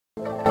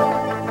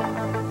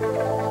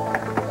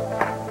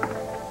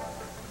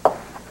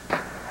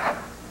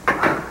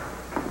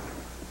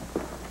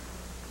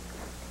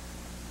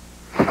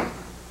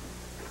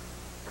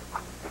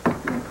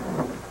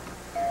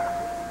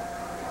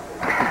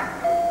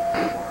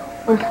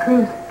Where's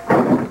Cruz?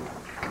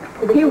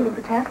 Did they give you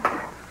the test?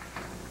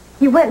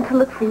 He went to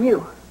look for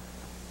you.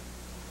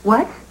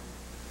 What?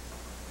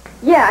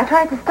 Yeah, I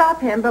tried to stop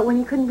him, but when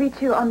he couldn't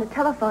reach you on the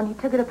telephone, he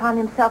took it upon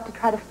himself to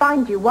try to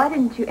find you. Why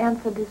didn't you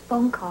answer this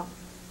phone call?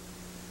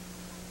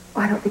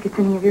 Well, I don't think it's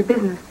any of your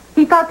business.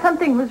 He thought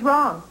something was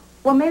wrong.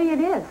 Well, maybe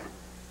it is.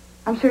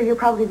 I'm sure you're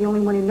probably the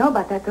only one who'd know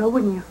about that, though,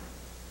 wouldn't you?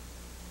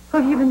 Who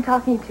have you been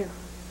talking to?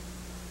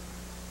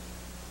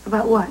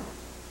 About what?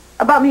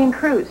 About me and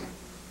Cruz.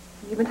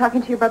 You've been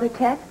talking to your brother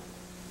Ted?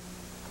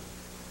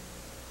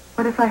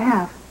 What if I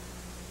have?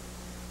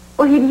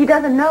 Well, he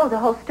doesn't know the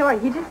whole story.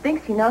 He just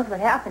thinks he knows what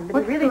happened. But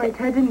What he really story?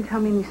 Ted didn't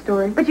tell me any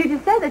story. But you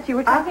just said that you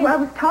were talking... I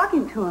was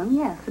talking to him,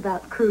 yes,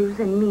 about Cruz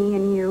and me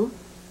and you.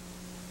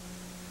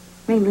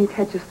 Mainly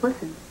Ted just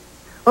listened.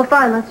 Well,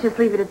 fine, let's just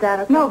leave it at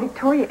that, okay? No,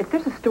 Victoria, if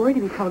there's a story to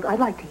be told, I'd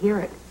like to hear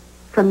it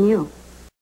from you.